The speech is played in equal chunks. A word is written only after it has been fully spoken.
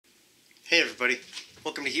Hey everybody,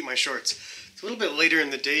 welcome to Heat My Shorts. It's a little bit later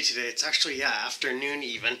in the day today. It's actually, afternoon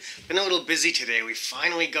even. Been a little busy today. We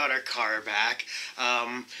finally got our car back.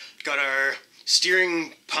 Got our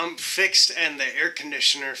steering pump fixed and the air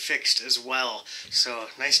conditioner fixed as well. So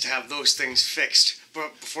nice to have those things fixed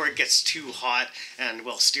before it gets too hot, and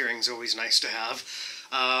well, steering's always nice to have.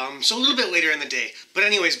 So a little bit later in the day. But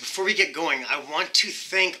anyways, before we get going, I want to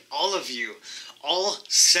thank all of you. All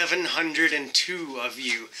 702 of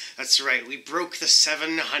you. That's right, we broke the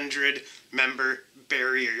 700 member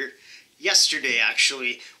barrier yesterday,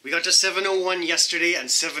 actually. We got to 701 yesterday and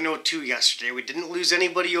 702 yesterday. We didn't lose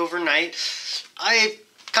anybody overnight. I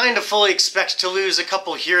kind of fully expect to lose a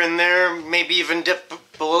couple here and there, maybe even dip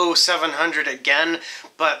below 700 again,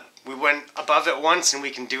 but we went above it once and we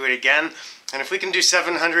can do it again. And if we can do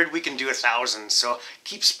 700, we can do 1,000. So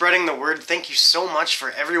keep spreading the word. Thank you so much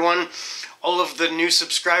for everyone. All of the new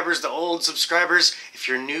subscribers, the old subscribers. If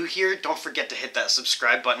you're new here, don't forget to hit that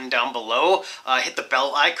subscribe button down below. Hit the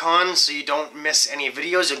bell icon so you don't miss any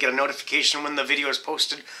videos. You'll get a notification when the video is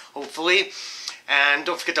posted, hopefully. And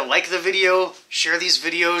don't forget to like the video, share these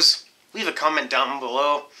videos, leave a comment down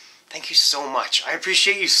below. Thank you so much. I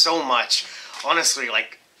appreciate you so much. Honestly,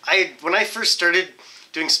 when I first started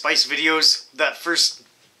doing spice videos, that first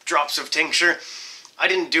drops of tincture, I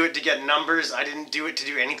didn't do it to get numbers. I didn't do it to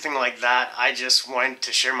do anything like that. I just wanted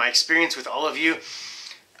to share my experience with all of you.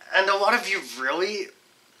 And a lot of you really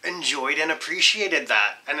enjoyed and appreciated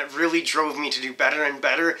that. And it really drove me to do better and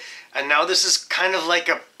better. And now this is kind of like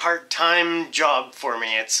a part-time job for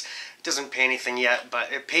me. It doesn't pay anything yet,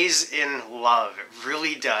 but it pays in love. It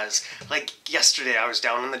really does. Like yesterday, I was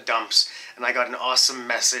down in the dumps and I got an awesome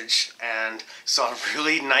message and saw a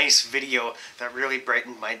really nice video that really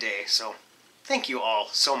brightened my day. So thank you all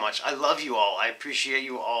so much. I love you all. I appreciate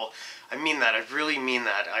you all. I mean that. I really mean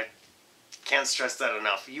that. I can't stress that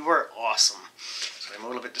enough. You are awesome. So I'm a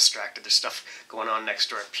little bit distracted. There's stuff going on next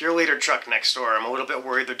door. Pure Later truck next door. I'm a little bit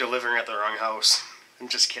worried they're delivering at the wrong house. I'm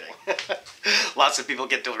just kidding. Lots of people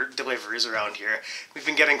get deliveries around here. We've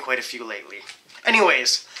been getting quite a few lately.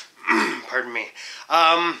 Anyways, pardon me.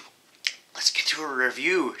 Let's get to a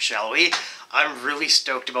review, shall we? I'm really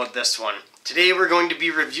stoked about this one. Today we're going to be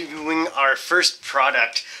reviewing our first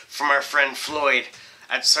product from our friend Floyd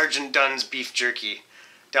at Sergeant Dunn's Beef Jerky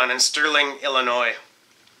down in Sterling, Illinois.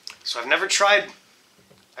 So I've never tried,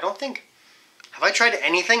 I don't think, have I tried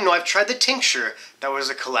anything? No, I've tried the tincture that was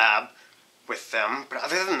a collab with them, but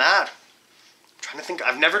other than that, I'm trying to think.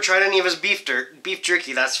 I've never tried any of his beef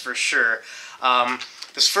jerky, that's for sure.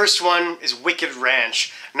 This first one is Wicked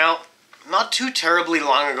Ranch. Now, not too terribly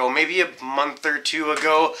long ago, maybe a month or two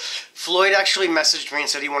ago, Floyd actually messaged me and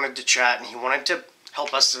said he wanted to chat and he wanted to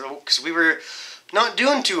help us because we were not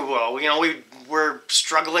doing too well. You know, we were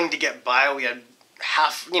struggling to get by. We had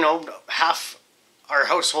half our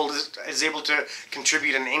household is able to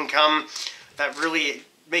contribute an income that really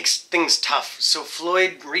makes things tough. So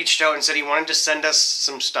Floyd reached out and said he wanted to send us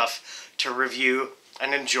some stuff to review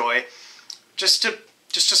and enjoy, just to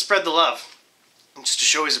spread the love, and just to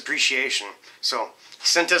show his appreciation. So he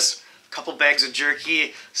sent us a couple bags of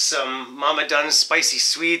jerky, some Mama Dunn's spicy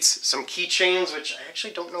sweets, some keychains, which I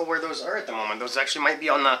actually don't know where those are at the moment. Those actually might be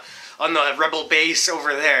on the Rebel base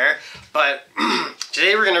over there. But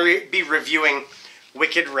today we're going to be reviewing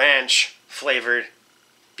Wicked Ranch flavored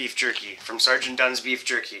beef jerky from Sergeant Dunn's Beef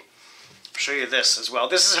Jerky. I'll show you this as well.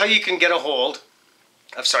 This is how you can get a hold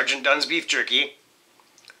of Sergeant Dunn's Beef Jerky.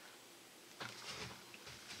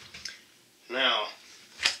 Now,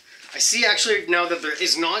 I see actually now that there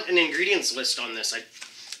is not an ingredients list on this. I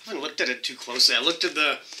haven't looked at it too closely. I looked at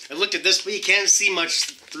this, but you can't see much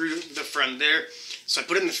through the front there. So I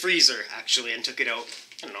put it in the freezer actually and took it out,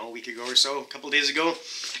 I don't know, a week ago or so, a couple days ago.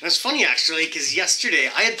 And it's funny actually, because yesterday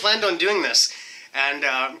I had planned on doing this. And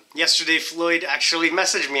yesterday Floyd actually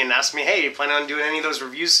messaged me and asked me, hey, you planning on doing any of those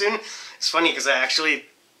reviews soon? It's funny because I actually,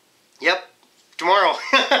 yep, tomorrow.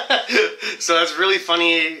 So that's really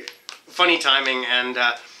funny timing, and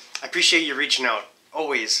I appreciate you reaching out,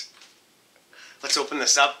 always. Let's open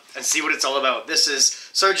this up and see what it's all about. This is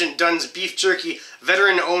Sergeant Dunn's Beef Jerky,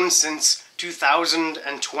 veteran owned since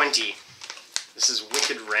 2020. This is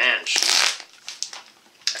Wicked Ranch.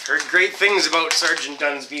 I've heard great things about Sergeant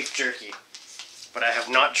Dunn's Beef Jerky, but I have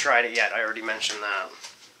not tried it yet. I already mentioned that.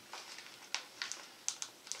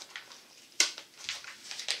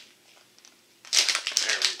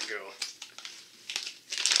 There we go.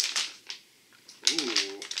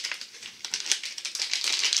 Ooh.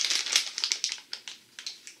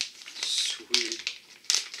 Sweet.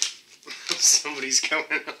 Somebody's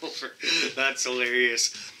coming over. That's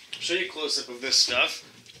hilarious. I'll show you a close-up of this stuff.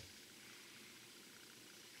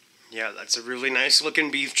 Yeah, that's a really nice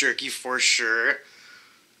looking beef jerky for sure.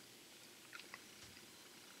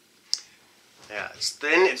 Yeah, it's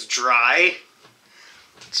thin, it's dry.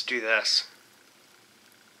 Let's do this.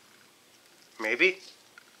 Maybe?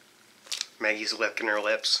 Maggie's licking her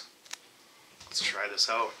lips. Let's try this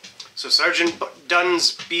out. So Sergeant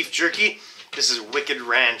Dunn's beef jerky. This is Wicked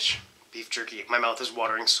Ranch beef jerky. My mouth is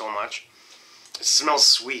watering so much. It smells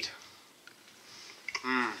sweet.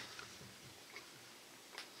 Mmm.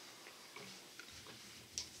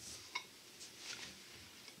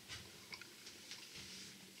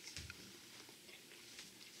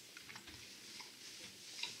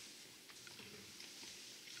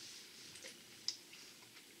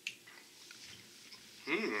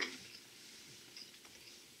 Mmm.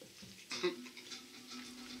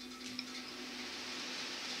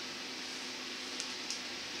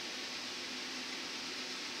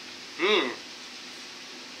 Mmm.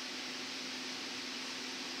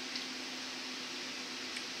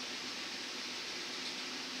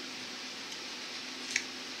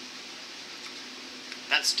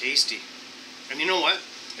 That's tasty. And you know what?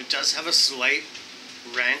 It does have a slight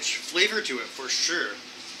ranch flavor to it for sure.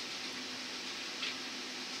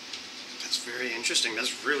 That's very interesting.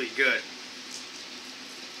 That's really good.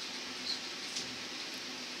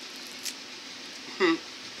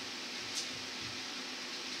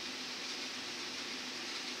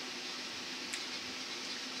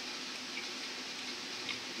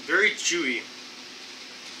 Very chewy.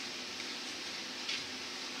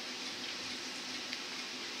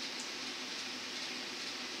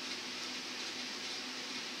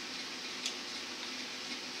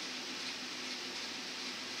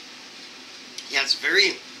 Yeah, it's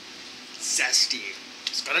very zesty.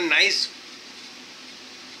 It's got a nice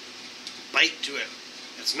bite to it.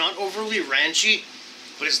 It's not overly ranchy,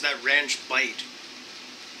 but it's that ranch bite.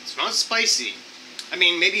 It's not spicy. I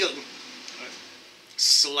mean, maybe a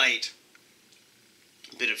slight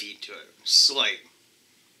bit of heat to it. Slight.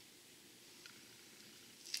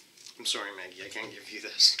 I'm sorry, Maggie, I can't give you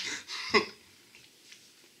this.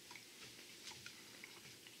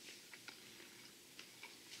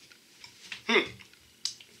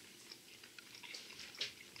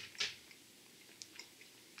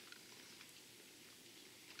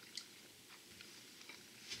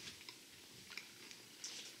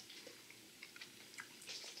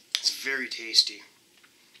 It's very tasty,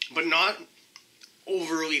 but not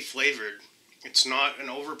overly flavored. It's not an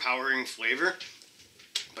overpowering flavor,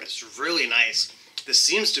 but it's really nice. This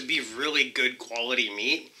seems to be really good quality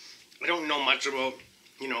meat. I don't know much about,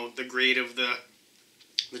 you know, the grade of the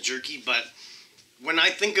jerky, but when I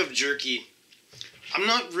think of jerky, I'm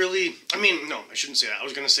not really, I mean, no, I shouldn't say that. I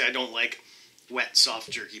was going to say I don't like wet,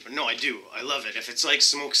 soft jerky, but no, I do. I love it. If it's like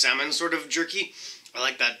smoked salmon sort of jerky, I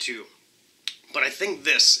like that too. But I think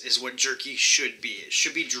this is what jerky should be. It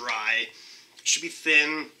should be dry, it should be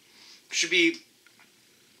thin, it should be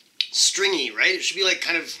stringy, right? It should be like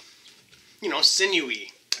kind of, you know,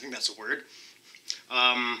 sinewy. I think that's a word.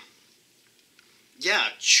 Yeah,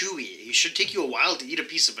 chewy. It should take you a while to eat a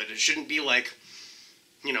piece of it. It shouldn't be like,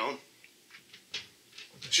 you know,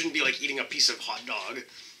 it shouldn't be like eating a piece of hot dog.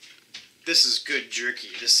 This is good jerky.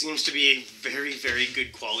 This seems to be a very, very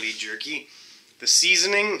good quality jerky. The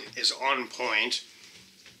seasoning is on point.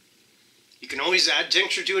 You can always add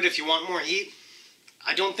tincture to it if you want more heat.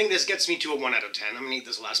 I don't think this gets me to a 1 out of 10. I'm going to eat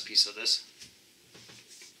this last piece of this.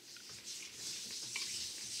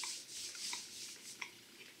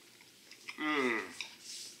 Mmm.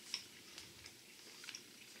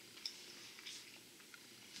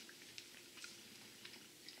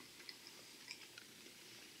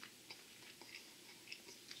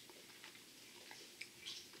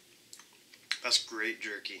 That's great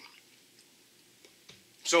jerky.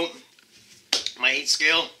 So, my heat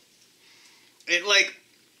scale, it like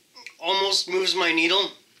almost moves my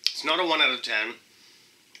needle. It's not a 1 out of 10.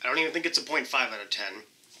 I don't even think it's a 0.5 out of 10.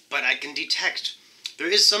 But I can detect there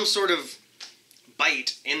is some sort of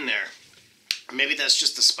bite in there. Maybe that's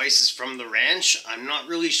just the spices from the ranch. I'm not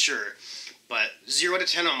really sure. But 0 out of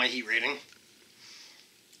 10 on my heat rating.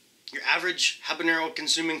 Your average habanero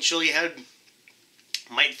consuming chili head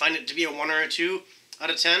might find it to be a 1 or a 2 out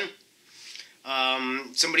of 10.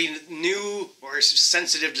 Somebody new or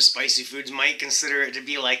sensitive to spicy foods might consider it to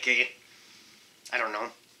be like a, I don't know,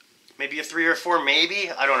 maybe a 3 or 4,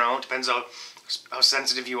 maybe? I don't know. It depends how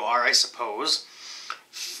sensitive you are, I suppose.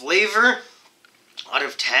 Flavor, out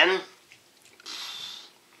of 10,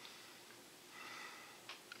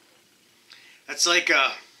 that's like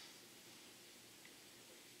a,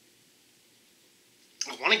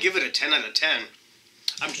 I want to give it a 10 out of 10.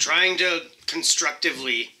 I'm trying to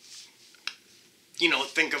constructively you know,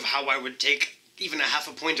 think of how I would take even a half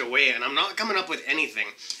a point away, and I'm not coming up with anything.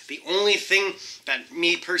 The only thing that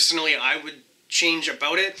me personally I would change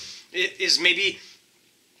about it is maybe,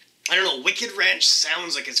 I don't know, Wicked Ranch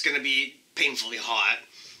sounds like it's going to be painfully hot,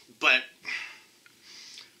 but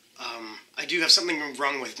I do have something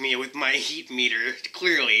wrong with me with my heat meter,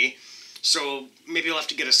 clearly, so maybe I'll have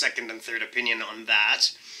to get a second and third opinion on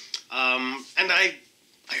that. And I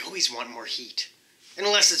always want more heat.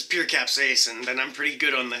 Unless it's pure capsaicin, then I'm pretty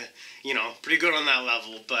good on the, you know, pretty good on that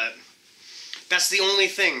level, but that's the only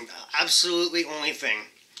thing, absolutely only thing.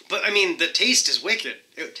 But, I mean, the taste is wicked.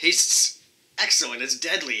 It tastes excellent, it's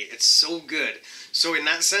deadly, it's so good. So in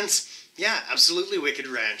that sense, yeah, absolutely Wicked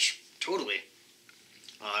Ranch, totally.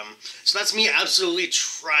 So that's me absolutely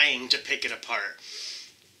trying to pick it apart.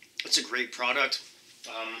 It's a great product.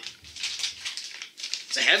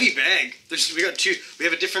 It's a heavy bag. We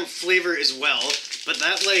have a different flavor as well, but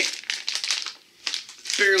that, like,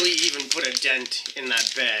 barely even put a dent in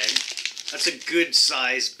that bag. That's a good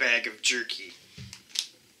size bag of jerky.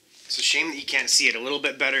 It's a shame that you can't see it a little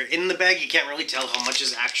bit better. In the bag, you can't really tell how much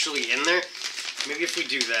is actually in there. Maybe if we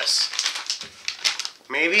do this.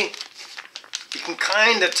 Maybe? You can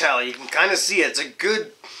kind of tell. You can kind of see it. It's a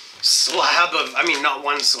good slab of, I mean, not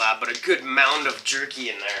one slab, but a good mound of jerky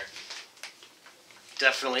in there.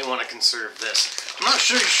 Definitely want to conserve this. I'm not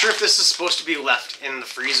sure if this is supposed to be left in the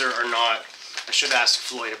freezer or not. I should ask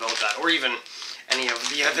Floyd about that, or even any of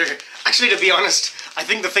the other... Actually, to be honest, I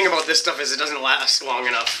think the thing about this stuff is it doesn't last long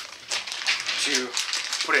enough to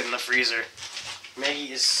put it in the freezer.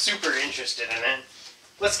 Maggie is super interested in it.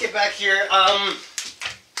 Let's get back here.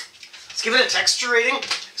 Let's give it a texture rating.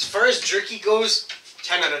 As far as jerky goes,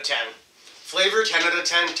 10 out of 10. Flavor, 10 out of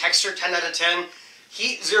 10. Texture, 10 out of 10.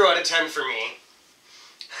 Heat, 0 out of 10 for me.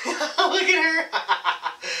 Look at her.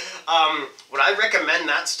 Would I recommend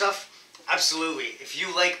that stuff? Absolutely. If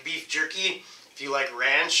you like beef jerky, if you like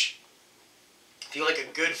ranch, if you like a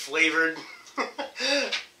good flavored,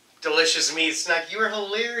 delicious meat snack, you are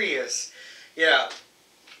hilarious. Yeah,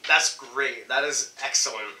 that's great. That is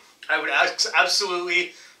excellent. I would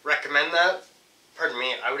absolutely recommend that. Pardon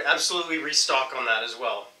me. I would absolutely restock on that as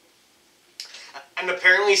well. And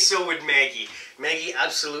apparently so would Maggie. Maggie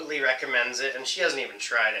absolutely recommends it, and she hasn't even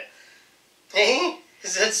tried it. Hey,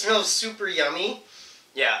 does that smell super yummy?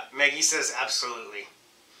 Yeah, Maggie says absolutely.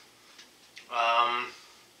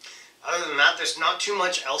 Other than that, there's not too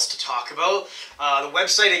much else to talk about. The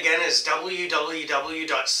website again is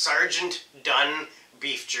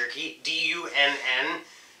www.sergeantdunnbeefjerky, D-U-N-N,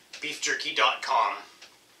 beefjerky.com.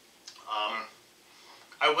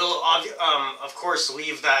 I will, of course,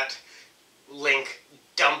 leave that link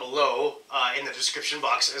down below in the description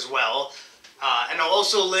box as well. And I'll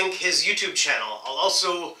also link his YouTube channel. I'll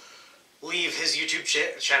also leave his YouTube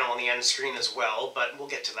channel on the end screen as well, but we'll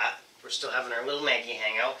get to that. We're still having our little Maggie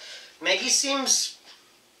hangout. Maggie seems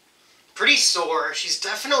pretty sore. She's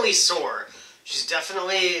definitely sore. She's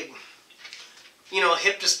definitely, you know,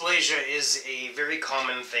 hip dysplasia is a very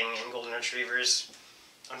common thing in golden retrievers,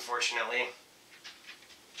 unfortunately.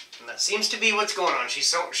 And that seems to be what's going on.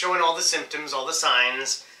 She's showing all the symptoms, all the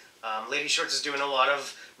signs. Lady Shorts is doing a lot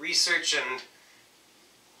of research and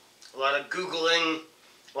a lot of Googling,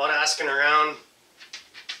 a lot of asking around.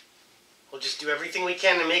 We'll just do everything we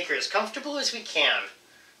can to make her as comfortable as we can.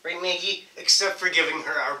 Right, Maggie? Except for giving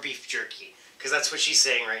her our beef jerky. Because that's what she's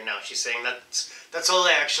saying right now. She's saying that's all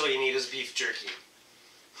I actually need is beef jerky.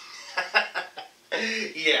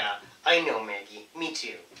 Yeah, I know, Maggie. Me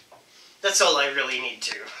too. That's all I really need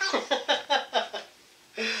to.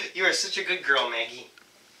 You are such a good girl, Maggie.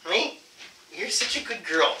 Me? You're such a good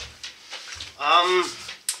girl.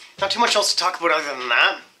 Not too much else to talk about other than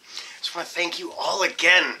that. Just want to thank you all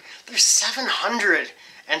again. There's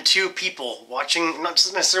 702 people watching, not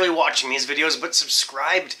necessarily watching these videos, but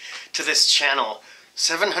subscribed to this channel.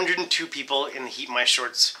 702 people in the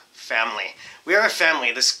HeatMyShorts family. We are a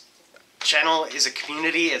family. This channel is a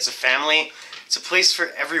community, it's a family, it's a place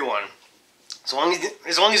for everyone. As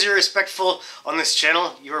long as you're respectful on this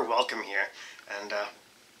channel, you are welcome here. And I'm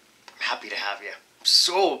happy to have you. I'm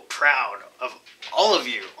so proud of all of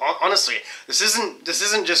you. Honestly, this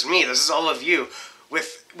isn't just me, this is all of you.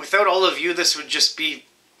 Without all of you, this would just be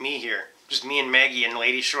me here. Just me and Maggie and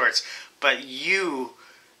Lady Shorts. But you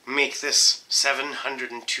make this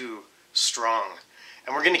 702 strong.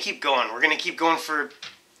 And we're going to keep going. We're going to keep going for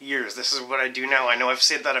years. This is what I do now. I know I've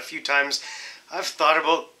said that a few times. I've thought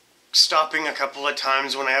about stopping a couple of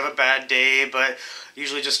times when I have a bad day, but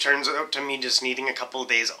usually just turns out to me just needing a couple of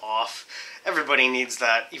days off. Everybody needs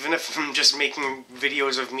that, even if I'm just making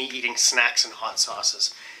videos of me eating snacks and hot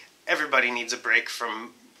sauces. Everybody needs a break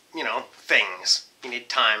from, you know, things. You need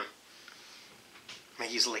time.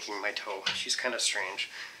 Maggie's licking my toe. She's kind of strange.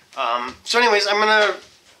 So anyways, I'm gonna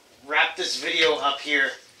wrap this video up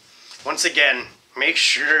here. Once again, make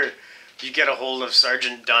sure you get a hold of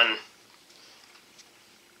Sergeant Dunn.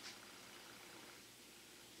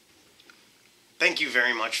 Thank you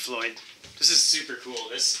very much, Floyd. This is super cool.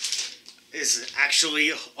 This is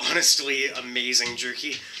actually, honestly, amazing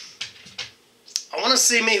jerky. I want to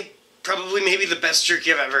say maybe the best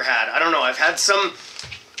jerky I've ever had. I don't know. I've had some.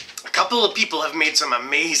 A couple of people have made some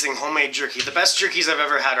amazing homemade jerky. The best jerkies I've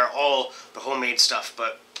ever had are all the homemade stuff,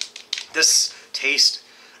 but this taste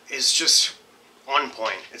is just on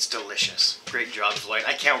point. It's delicious. Great job, Floyd.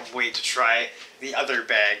 I can't wait to try the other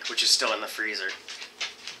bag, which is still in the freezer.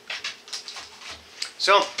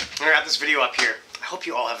 So, I'm going to wrap this video up here. I hope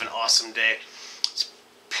you all have an awesome day. It's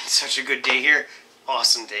been such a good day here.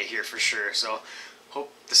 Awesome day here for sure. So,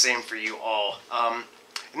 hope the same for you all.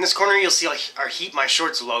 In this corner, you'll see our Heat My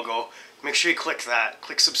Shorts logo. Make sure you click that.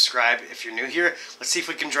 Click subscribe if you're new here. Let's see if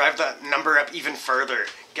we can drive that number up even further.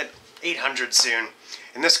 Get 800 soon.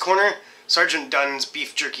 In this corner, Sergeant Dunn's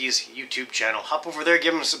Beef Jerky's YouTube channel. Hop over there,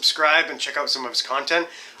 give him a subscribe, and check out some of his content.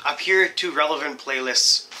 Up here, 2 relevant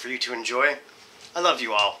playlists for you to enjoy. I love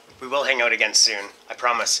you all. We will hang out again soon. I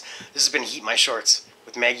promise. This has been Heat My Shorts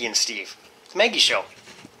with Maggie and Steve. It's Maggie Show.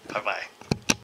 Bye-bye.